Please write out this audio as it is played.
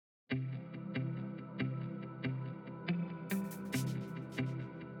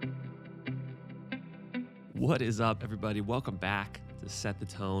What is up, everybody? Welcome back to Set the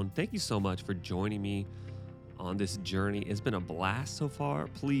Tone. Thank you so much for joining me on this journey. It's been a blast so far.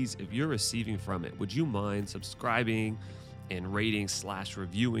 Please, if you're receiving from it, would you mind subscribing and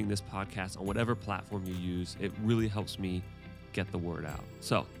rating/reviewing this podcast on whatever platform you use? It really helps me get the word out.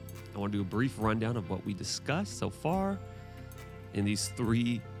 So I want to do a brief rundown of what we discussed so far in these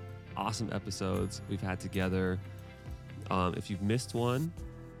 3 awesome episodes we've had together. If you've missed one,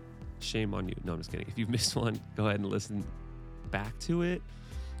 shame on you. No, I'm just kidding. If you've missed one, go ahead and listen back to it,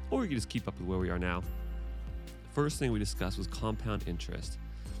 or you can just keep up with where we are now. First thing we discussed was compound interest.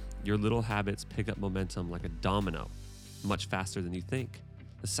 Your little habits pick up momentum like a domino, much faster than you think.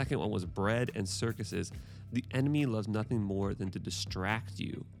 The second one was bread and circuses. The enemy loves nothing more than to distract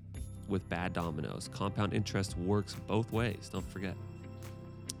you with bad dominoes. Compound interest works both ways, don't forget.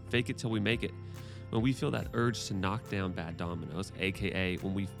 Fake it till we make it. When we feel that urge to knock down bad dominoes, aka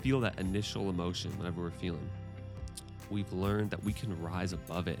when we feel that initial emotion, whatever we're feeling, we've learned that we can rise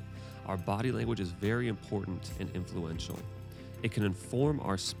above it. Our body language is very important and influential. It can inform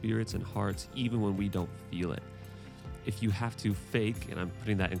our spirits and hearts even when we don't feel it. If you have to fake, and I'm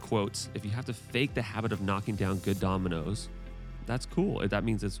putting that in quotes, if you have to fake the habit of knocking down good dominoes, that's cool. That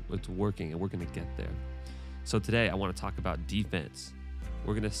means it's working and we're gonna get there. So today I wanna talk about defense.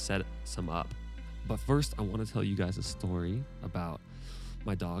 We're gonna set some up. But first, I want to tell you guys a story about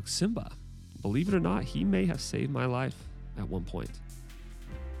my dog, Simba. Believe it or not, he may have saved my life at one point.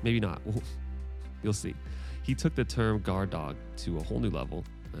 Maybe not. You'll see. He took the term guard dog to a whole new level,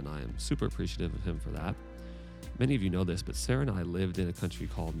 and I am super appreciative of him for that. Many of you know this, but Sarah and I lived in a country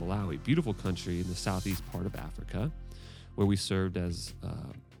called Malawi, beautiful country in the southeast part of Africa, where we served as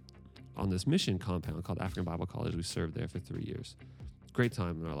on this mission compound called African Bible College. We served there for 3 years. Great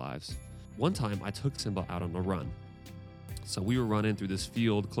time in our lives. One time I took Simba out on a run. So we were running through this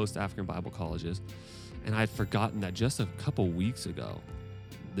field close to African Bible colleges, and I had forgotten that just a couple weeks ago,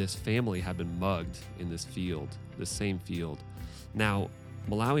 this family had been mugged in this field, this same field. Now,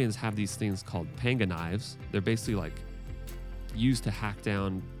 Malawians have these things called panga knives. They're basically like used to hack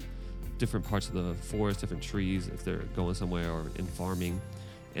down different parts of the forest, different trees if they're going somewhere or in farming.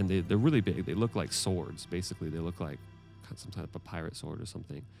 And they're really big. They look like swords, basically. They look like some type of pirate sword or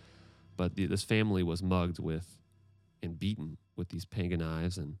something. But this family was mugged with and beaten with these panga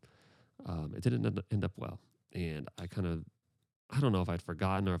knives, and it didn't end up well. And I don't know if I'd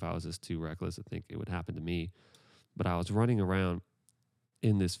forgotten or if I was just too reckless to think it would happen to me. But I was running around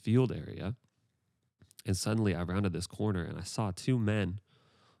in this field area, and suddenly I rounded this corner, and I saw 2 men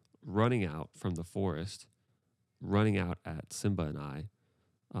running out from the forest, running out at Simba and I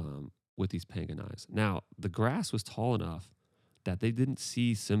with these panga knives. Now, the grass was tall enough that they didn't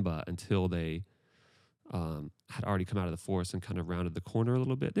see Simba until they had already come out of the forest and kind of rounded the corner a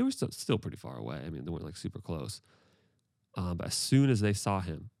little bit. They were still pretty far away. I mean, they weren't like super close. But as soon as they saw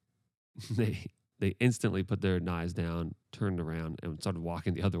him, they instantly put their knives down, turned around, and started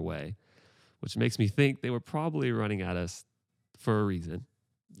walking the other way, which makes me think they were probably running at us for a reason.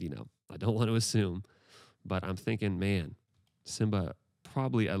 You know, I don't want to assume, but I'm thinking, man, Simba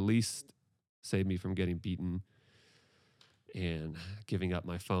probably at least saved me from getting beaten and giving up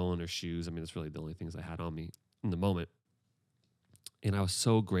my phone or shoes. I mean, it's really the only things I had on me in the moment. And I was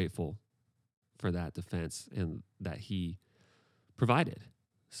so grateful for that defense and that he provided.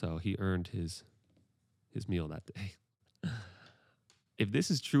 So he earned his meal that day. If this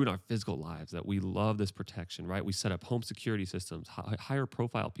is true in our physical lives, that we love this protection, right? We set up home security systems, higher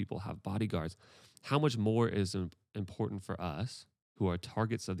profile people have bodyguards. How much more is important for us, who are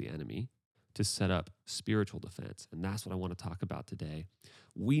targets of the enemy, to set up spiritual defense? And that's what I want to talk about today.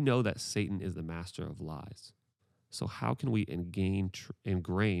 We know that Satan is the master of lies. So how can we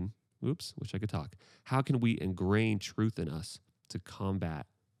How can we ingrain truth in us to combat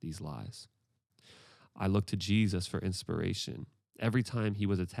these lies? I look to Jesus for inspiration. Every time he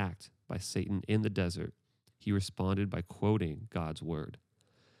was attacked by Satan in the desert, he responded by quoting God's word.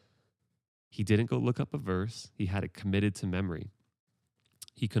 He didn't go look up a verse. He had it committed to memory.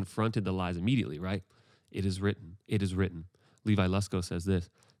 He confronted the lies immediately, right? It is written. It is written. Levi Lusko says this: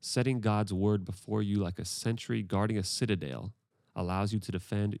 setting God's word before you like a sentry guarding a citadel allows you to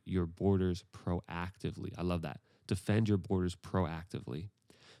defend your borders proactively. I love that. Defend your borders proactively.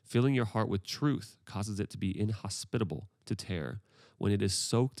 Filling your heart with truth causes it to be inhospitable to terror. When it is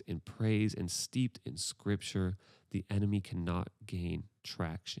soaked in praise and steeped in scripture, the enemy cannot gain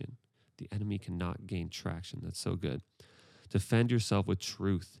traction. The enemy cannot gain traction. That's so good. Defend yourself with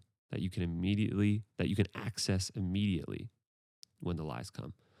truth that you can access immediately when the lies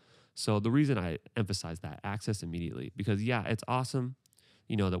come. So the reason I emphasize that, access immediately, because yeah, it's awesome.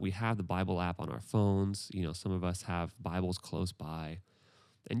 that we have the Bible app on our phones. Some of us have Bibles close by,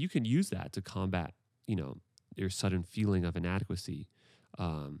 and you can use that to combat, your sudden feeling of inadequacy,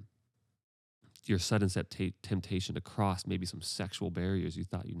 your sudden temptation to cross maybe some sexual barriers you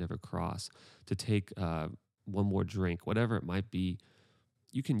thought you'd never cross, to take one more drink, whatever it might be.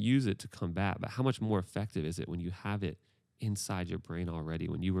 You can use it to combat, but how much more effective is it when you have it inside your brain already,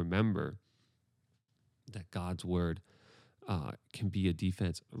 when you remember that God's word can be a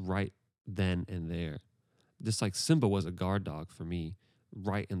defense right then and there. Just like Simba was a guard dog for me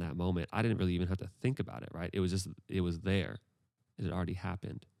right in that moment. I didn't really even have to think about it, right? It was there. It had already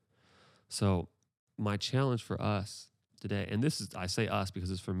happened. So my challenge for us today, and I say us because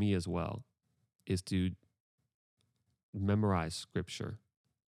it's for me as well, is to memorize scripture,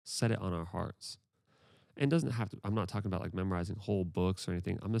 set it on our hearts. And it doesn't have to, I'm not talking about like memorizing whole books or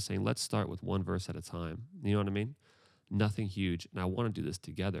anything. I'm just saying, let's start with one verse at a time. You know what I mean? Nothing huge. And I want to do this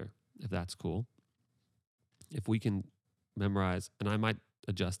together, if that's cool. If we can memorize, and I might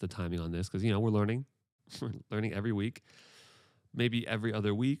adjust the timing on this because, we're learning. We're learning every week. Maybe every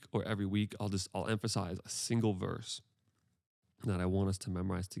other week or every week, I'll emphasize a single verse that I want us to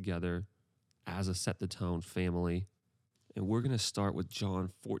memorize together as a Set the Tone family. And we're going to start with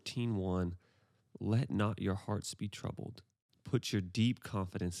John 14:1. Let not your hearts be troubled. Put your deep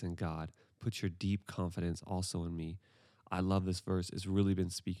confidence in God. Put your deep confidence also in me. I love this verse. It's really been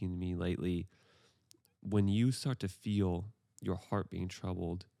speaking to me lately. When you start to feel your heart being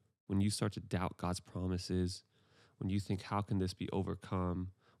troubled, when you start to doubt God's promises, when you think, how can this be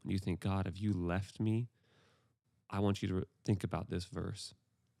overcome? When you think, God, have you left me? I want you to think about this verse.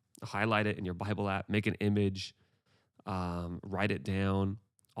 Highlight it in your Bible app, make an image, write it down.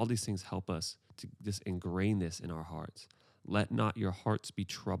 All these things help us to just ingrain this in our hearts. Let not your hearts be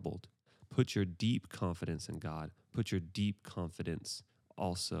troubled. Put your deep confidence in God. Put your deep confidence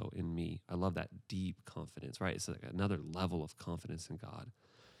also in me. I love that deep confidence, right? It's like another level of confidence in God.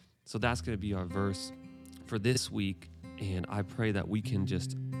 So that's going to be our verse for this week. And I pray that we can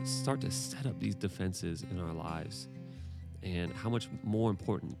just start to set up these defenses in our lives. And how much more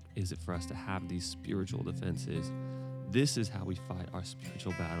important is it for us to have these spiritual defenses? This is how we fight our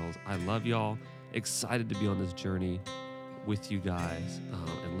spiritual battles. I love y'all. Excited to be on this journey with you guys.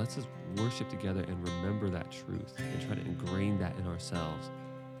 And let's just worship together and remember that truth and try to ingrain that in ourselves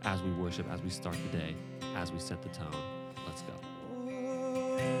as we worship, as we start the day, as we set the tone. Let's go.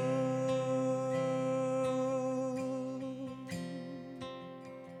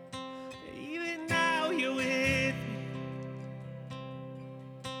 Even now you're with me.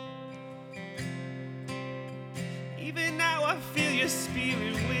 Even now I feel your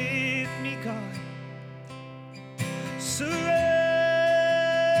spirit with me, God. Surrounding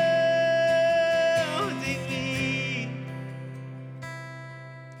me,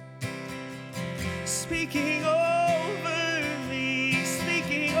 speaking over me,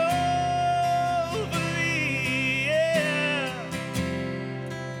 speaking over me, yeah.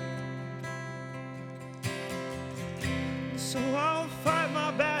 So I'll fight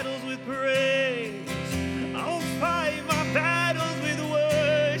my battles with praise. I'll fight my battles with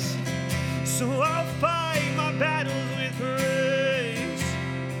worship. So I'll fight my battles with praise.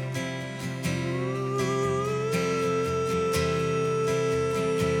 Ooh.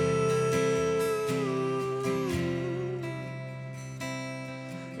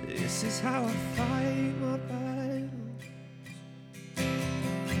 This is how I fight my battles.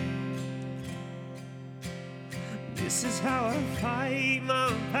 This is how I fight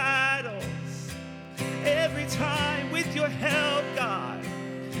my battles. Every time with your help, God.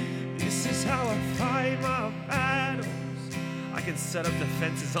 This is how I fight my battles. I can set up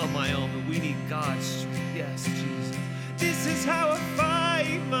defenses on my own, but we need God's strength. Yes, Jesus. This is how I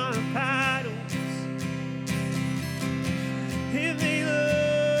fight my battles. If they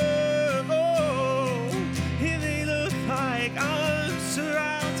look like I'm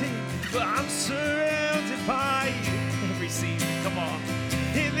surrounded, but I'm surrounded by you. Every season, come on.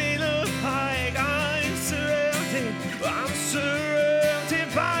 If they look like I'm surrounded, but I'm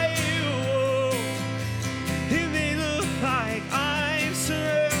surrounded by you. If they look like I'm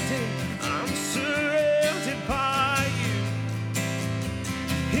surrounded by you.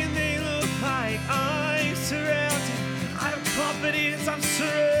 If they look like I'm surrounded, I have confidence I'm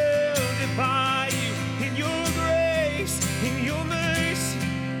surrounded by you. In your grace, in your mercy,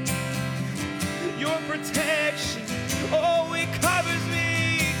 your protection, oh, it covers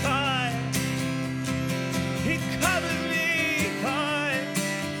me, God. It covers me, God.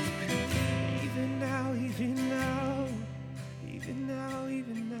 Even now, even now, even now,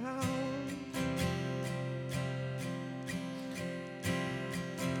 even now.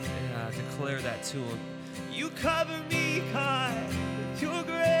 declare that to him. You cover me, God, with your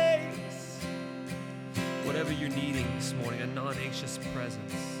grace. Whatever you're needing this morning, a non-anxious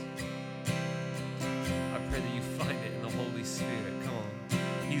presence, I pray that you find it in the Holy Spirit. Come on.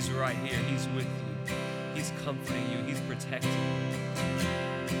 He's right here. He's with you. He's comforting you. He's protecting you.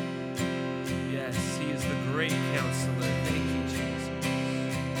 Yes, he is the great counselor. Thank you, Jesus.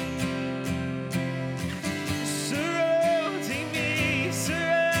 Surrounding me,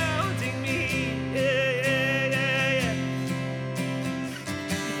 yeah, yeah, yeah, yeah.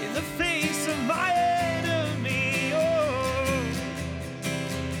 In the face of my enemy, oh.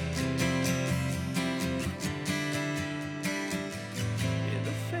 In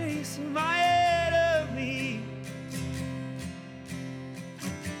the face of my enemy.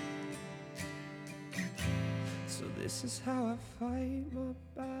 So this is how I fight my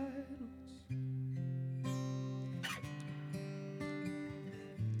battles.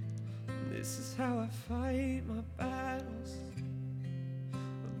 This is how I fight my battles,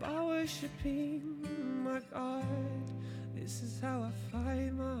 by worshiping my God. This is how I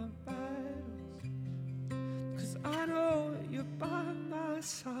fight my battles, 'cause I know you're by my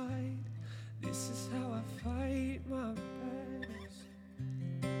side. This is how I fight my battles.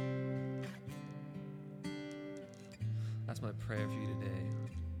 That's my prayer for you today,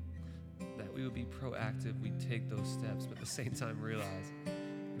 that we would be proactive, we take those steps, but at the same time realize,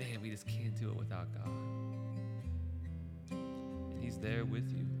 man, we just can't do it without God. And he's there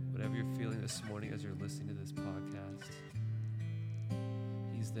with you. Whatever you're feeling this morning as you're listening to this podcast,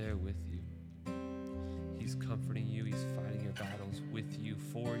 he's there with you. He's comforting you. He's fighting your battles with you,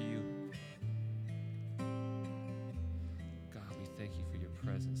 for you. God, we thank you for your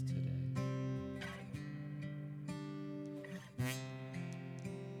presence today.